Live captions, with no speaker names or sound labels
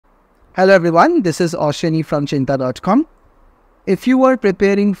Hello everyone, this is Oshini from Cheenta.com. If you are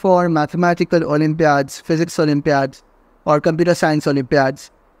preparing for Mathematical Olympiads, Physics Olympiads, or Computer Science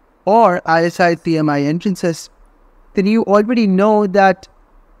Olympiads, or ISI-CMI Entrances, then you already know that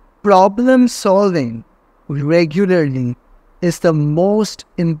problem solving regularly is the most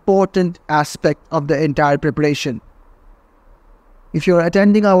important aspect of the entire preparation. If you're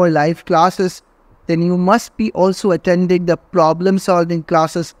attending our live classes, then you must be also attending the problem solving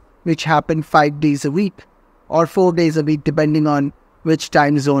classes which happen 5 days a week or 4 days a week depending on which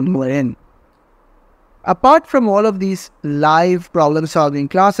time zone we're in. Apart from all of these live problem solving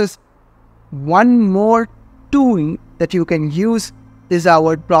classes, one more tool that you can use is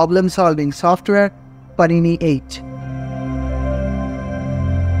our problem solving software, Panini8.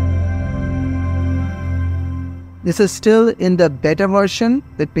 This is still in the beta version.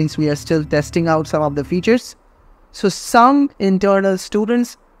 That means we are still testing out some of the features. So some internal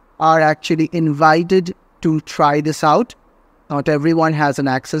students are actually invited to try this out. Not everyone has an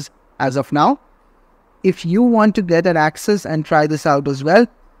access as of now. If you want to get an access and try this out as well,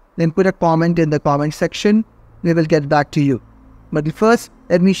 then put a comment in the comment section. We will get back to you. But first,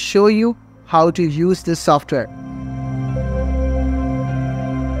 let me show you how to use this software.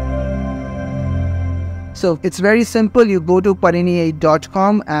 So it's very simple. You go to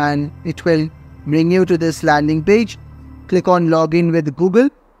Panini8.com and it will bring you to this landing page. Click on login with Google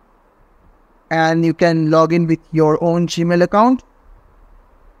and you can log in with your own Gmail account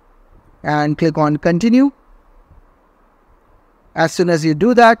and click on continue. As soon as you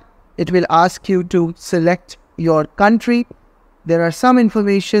do that, it will ask you to select your country. There are some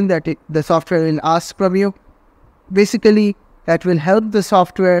information that the software will ask from you. Basically, that will help the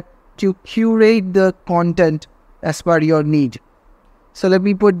software to curate the content as per your need. So let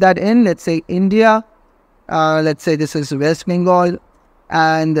me put that in. Let's say India. Let's say this is West Bengal.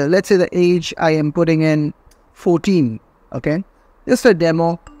 And let's say the age I am putting in 14. Okay. Just a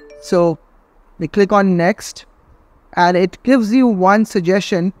demo. So we click on next. And it gives you one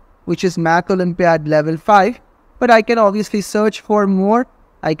suggestion, which is Math Olympiad level 5. But I can obviously search for more.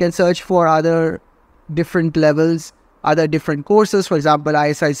 I can search for other different levels, other different courses, for example,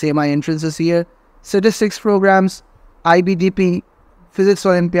 ISI-CMI Entrances here, Statistics Programs, IBDP, Physics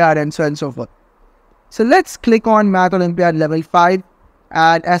Olympiad, and so on and so forth. So let's click on Math Olympiad Level 5,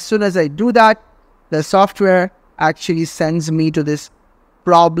 and as soon as I do that, the software actually sends me to this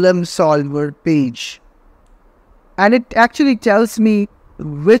problem solver page. And it actually tells me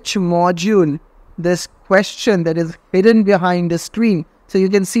which module this question that is hidden behind the screen. So you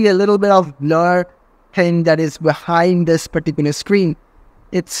can see a little bit of blur thing that is behind this particular screen.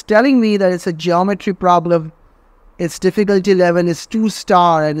 It's telling me that it's a geometry problem. Its difficulty level is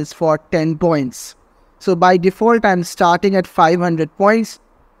 2-star and it's for 10 points. So by default, I'm starting at 500 points.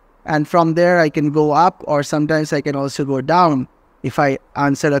 And from there, I can go up, or sometimes I can also go down if I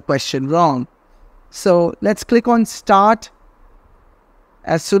answer a question wrong. So let's click on start.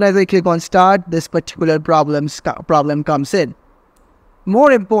 As soon as I click on start, this particular problem comes in.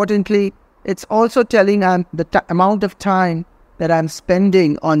 More importantly, it's also telling the amount of time that I'm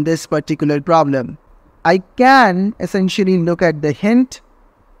spending on this particular problem. I can essentially look at the hint.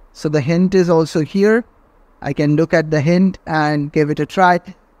 So the hint is also here. I can look at the hint and give it a try.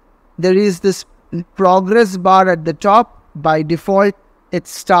 There is this progress bar at the top. By default, it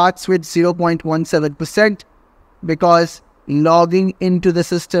starts with 0.17% because logging into the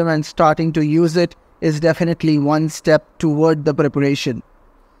system and starting to use it is definitely one step toward the preparation.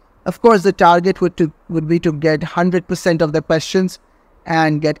 Of course, the target would be to get 100% of the questions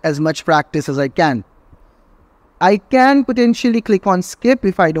and get as much practice as I can. I can potentially click on skip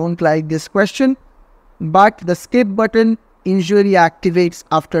if I don't like this question, but the skip button usually activates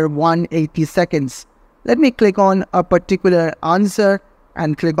after 180 seconds. Let me click on a particular answer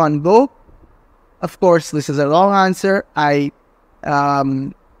and click on go. Of course, this is a wrong answer. I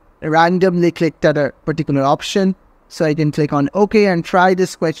randomly clicked at a particular option. So I can click on OK and try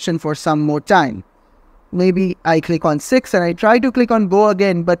this question for some more time. Maybe I click on 6 and I try to click on go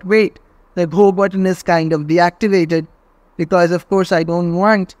again, but wait, the go button is kind of deactivated because of course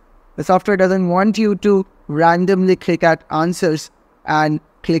the software doesn't want you to randomly click at answers and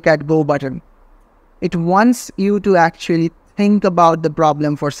click at go button. It wants you to actually think about the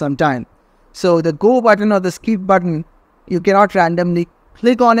problem for some time. So the go button or the skip button, you cannot randomly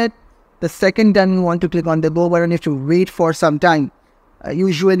click on it. The second time you want to click on the go button, you have to wait for some time.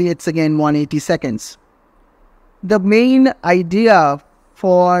 Usually it's again 180 seconds. The main idea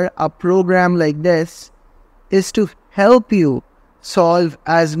for a program like this is to help you solve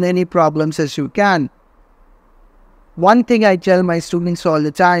as many problems as you can. One thing I tell my students all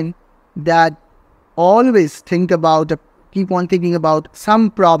the time that always keep on thinking about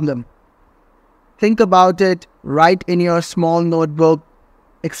some problem. Think about it, write in your small notebook,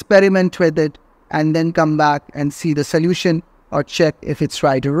 experiment with it, and then come back and see the solution or check if it's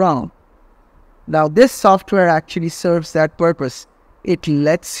right or wrong. Now, this software actually serves that purpose. It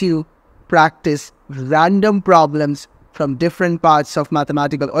lets you practice random problems from different parts of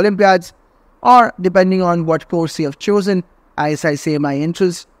Mathematical Olympiads, or depending on what course you have chosen, ISI-CMI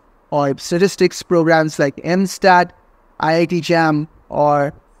Entrances or statistics programs like MStat, IIT JAM,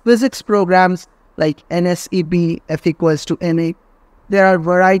 or physics programs like NSEB, F equals to NA. There are a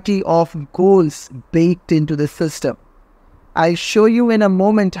variety of goals baked into the system. I'll show you in a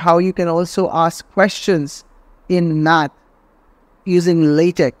moment how you can also ask questions in math using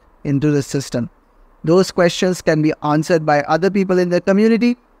LaTeX into the system. Those questions can be answered by other people in the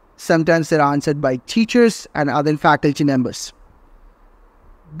community. Sometimes they're answered by teachers and other faculty members.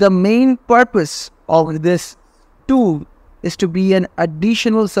 The main purpose of this tool is to be an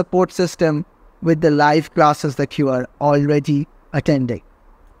additional support system with the live classes that you are already attending.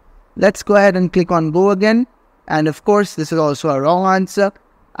 Let's go ahead and click on Go again. And of course, this is also a wrong answer.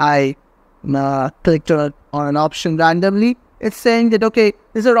 I clicked on an option randomly. It's saying that, okay,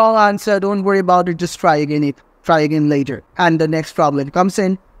 this is a wrong answer. Don't worry about it. Just try again later. And the next problem comes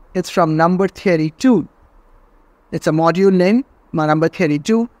in. It's from number theory 2. It's a module name, number theory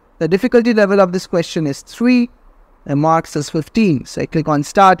 2. The difficulty level of this question is 3. The marks is 15. So I click on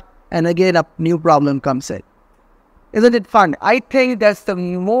Start. And again, a new problem comes in. Isn't it fun? I think that's the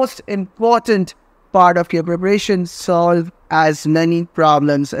most important part of your preparation. Solve as many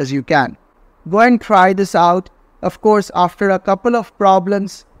problems as you can. Go and try this out. Of course, after a couple of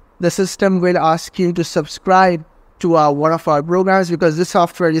problems, the system will ask you to subscribe to one of our programs, because this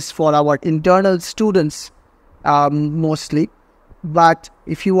software is for our internal students mostly. But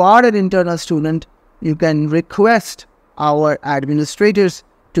if you are an internal student, you can request our administrators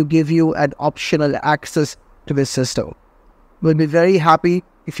to give you an optional access to this system. We'll be very happy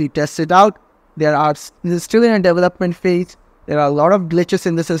if you test it out. This is still in a development phase. There are a lot of glitches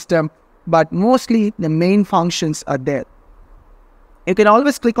in the system, but mostly the main functions are there. You can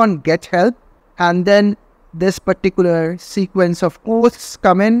always click on Get Help, and then this particular sequence of posts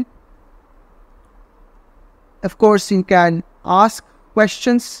come in. Of course, you can ask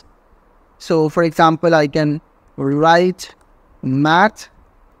questions. So, for example, I can write math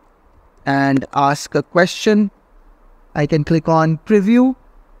and ask a question. I can click on Preview.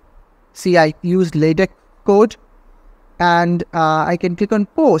 See, I used LaTeX code, and I can click on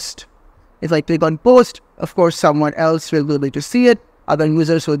Post. If I click on Post, of course, someone else will be able to see it. Other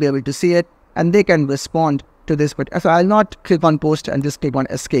users will be able to see it, and they can respond to this. But so I'll not click on Post and just click on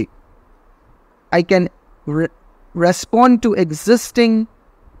Escape. I can respond to existing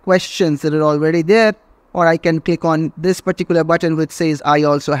questions that are already there, or I can click on this particular button which says, I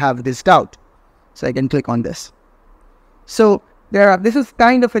also have this doubt. So I can click on this. So this is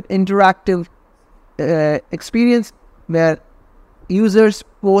kind of an interactive experience where users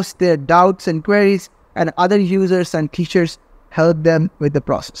post their doubts and queries, and other users and teachers help them with the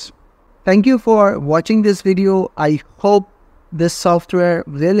process. Thank you for watching this video. I hope this software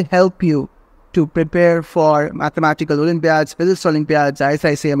will help you to prepare for Mathematical Olympiads, Physics Olympiads,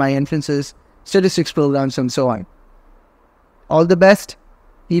 ISI-CMI Entrances, statistics programs, and so on. All the best.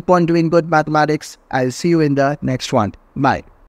 Keep on doing good mathematics. I'll see you in the next one. Bye.